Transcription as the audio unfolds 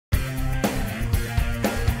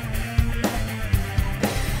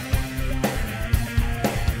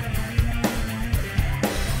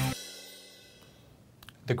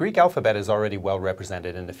The Greek alphabet is already well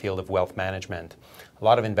represented in the field of wealth management. A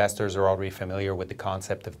lot of investors are already familiar with the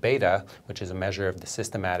concept of beta, which is a measure of the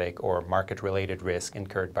systematic or market-related risk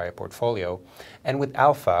incurred by a portfolio, and with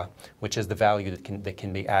alpha, which is the value that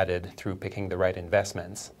can be added through picking the right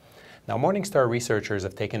investments. Now, Morningstar researchers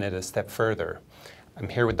have taken it a step further. I'm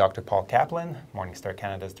here with Dr. Paul Kaplan, Morningstar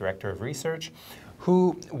Canada's Director of Research,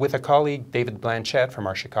 who, with a colleague, David Blanchette from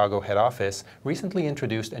our Chicago head office, recently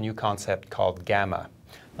introduced a new concept called gamma.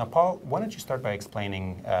 Now, Paul, why don't you start by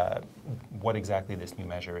explaining what exactly this new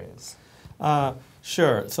measure is?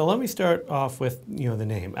 Sure. So let me start off with the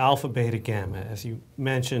name, alpha, beta, gamma. As you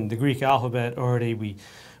mentioned, the Greek alphabet already,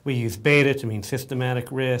 we use beta to mean systematic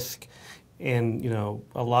risk, and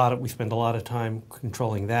we spend a lot of time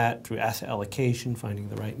controlling that through asset allocation, finding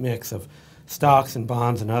the right mix of stocks and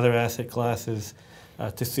bonds and other asset classes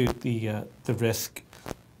to suit the risk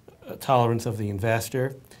tolerance of the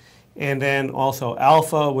investor. And then also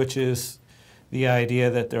alpha, which is the idea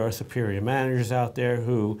that there are superior managers out there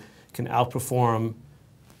who can outperform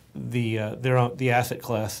the asset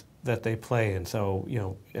class that they play in. So,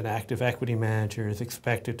 an active equity manager is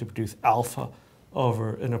expected to produce alpha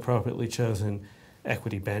over an appropriately chosen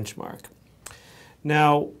equity benchmark.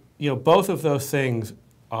 Now, both of those things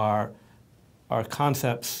are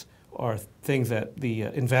concepts or things that the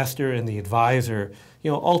investor and the advisor,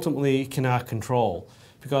 ultimately cannot control.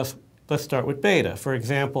 Because let's start with beta. For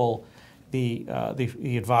example, the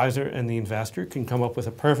advisor and the investor can come up with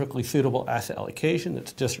a perfectly suitable asset allocation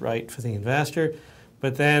that's just right for the investor,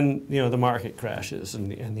 but then the market crashes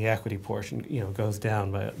and the equity portion goes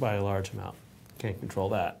down by a large amount. Can't control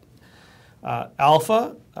that.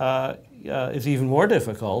 Alpha is even more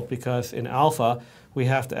difficult because in alpha we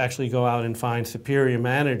have to actually go out and find superior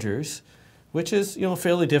managers, which is a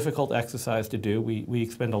fairly difficult exercise to do. We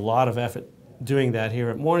expend a lot of effort doing that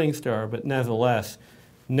here at Morningstar, but nevertheless,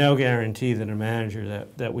 no guarantee that a manager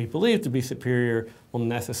that we believe to be superior will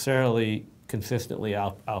necessarily consistently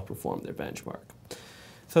outperform their benchmark.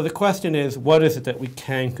 So the question is, what is it that we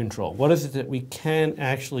can control? What is it that we can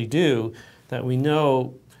actually do that we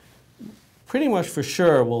know pretty much for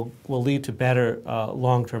sure will lead to better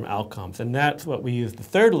long-term outcomes? And that's what we use the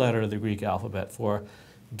third letter of the Greek alphabet for,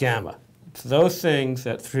 gamma. It's those things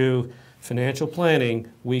that through financial planning,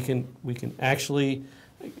 we can actually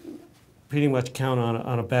pretty much count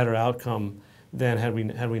on a better outcome than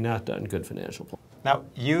had we not done good financial planning. Now,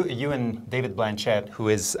 you and David Blanchette, who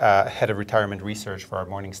is head of retirement research for our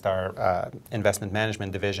Morningstar investment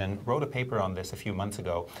management division, wrote a paper on this a few months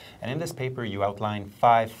ago. And in this paper, you outline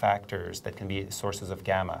 5 factors that can be sources of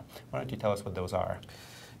gamma. Why don't you tell us what those are?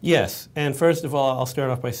 Yes, and first of all, I'll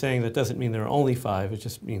start off by saying that doesn't mean there are only 5. It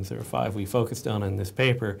just means there are 5 we focused on in this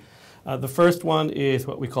paper. The first one is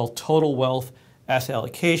what we call total wealth asset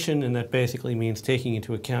allocation, and that basically means taking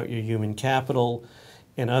into account your human capital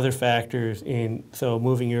and other factors so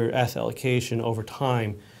moving your asset allocation over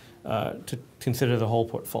time to consider the whole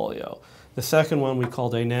portfolio. The second one we call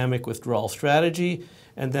dynamic withdrawal strategy,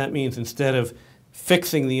 and that means instead of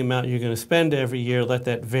fixing the amount you're going to spend every year, let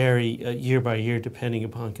that vary year by year depending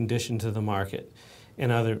upon conditions of the market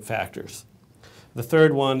and other factors. The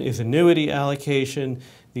third one is annuity allocation.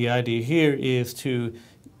 The idea here is to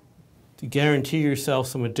guarantee yourself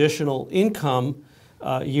some additional income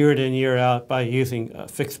year in, year out by using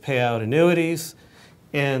fixed payout annuities.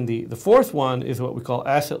 And the fourth one is what we call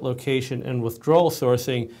asset location and withdrawal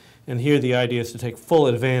sourcing. And here the idea is to take full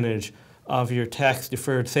advantage of your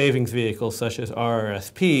tax-deferred savings vehicles such as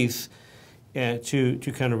RRSPs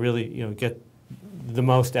to kind of really get the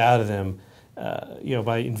most out of them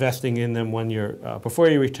by investing in them when you're before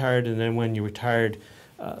you retired, and then when you retired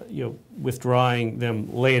withdrawing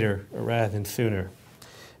them later rather than sooner.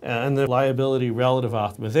 And the liability relative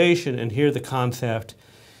optimization, and here the concept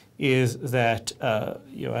is that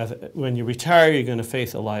when you retire, you're going to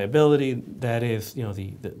face a liability. That is,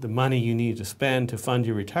 the money you need to spend to fund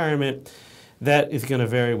your retirement. That is going to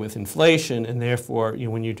vary with inflation, and therefore,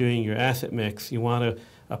 when you're doing your asset mix, you want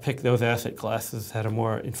to pick those asset classes that are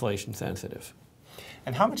more inflation sensitive.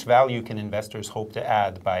 And how much value can investors hope to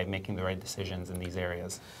add by making the right decisions in these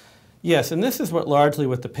areas? Yes, and this is largely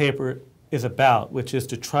what the paper is about, which is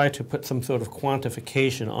to try to put some sort of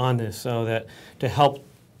quantification on this so that to help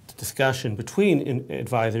the discussion between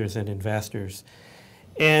advisors and investors.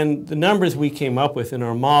 And the numbers we came up with in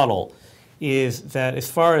our model is that as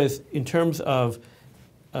far as in terms of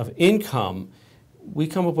income, we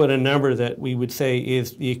come up with a number that we would say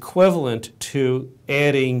is the equivalent to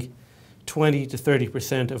adding 20 to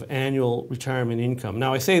 30% of annual retirement income.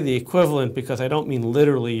 Now, I say the equivalent because I don't mean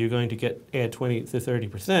literally you're going to add 20 to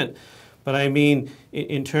 30%, but I mean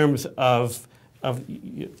in terms of of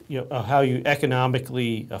how you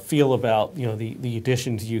economically feel about the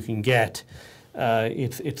additions you can get,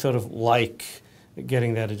 it's sort of like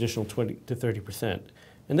getting that additional 20 to 30%.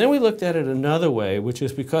 And then we looked at it another way, which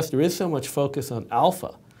is because there is so much focus on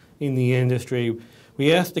alpha in the industry,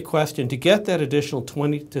 we asked the question, to get that additional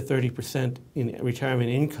 20 to 30% in retirement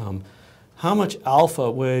income, how much alpha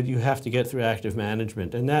would you have to get through active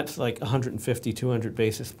management? And that's like 150, 200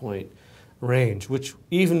 basis point range, which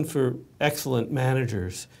even for excellent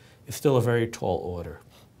managers is still a very tall order.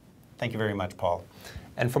 Thank you very much, Paul.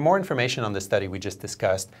 And for more information on the study we just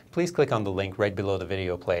discussed, please click on the link right below the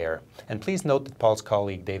video player. And please note that Paul's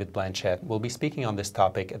colleague, David Blanchette, will be speaking on this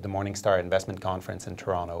topic at the Morningstar Investment Conference in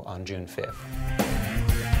Toronto on June 5th.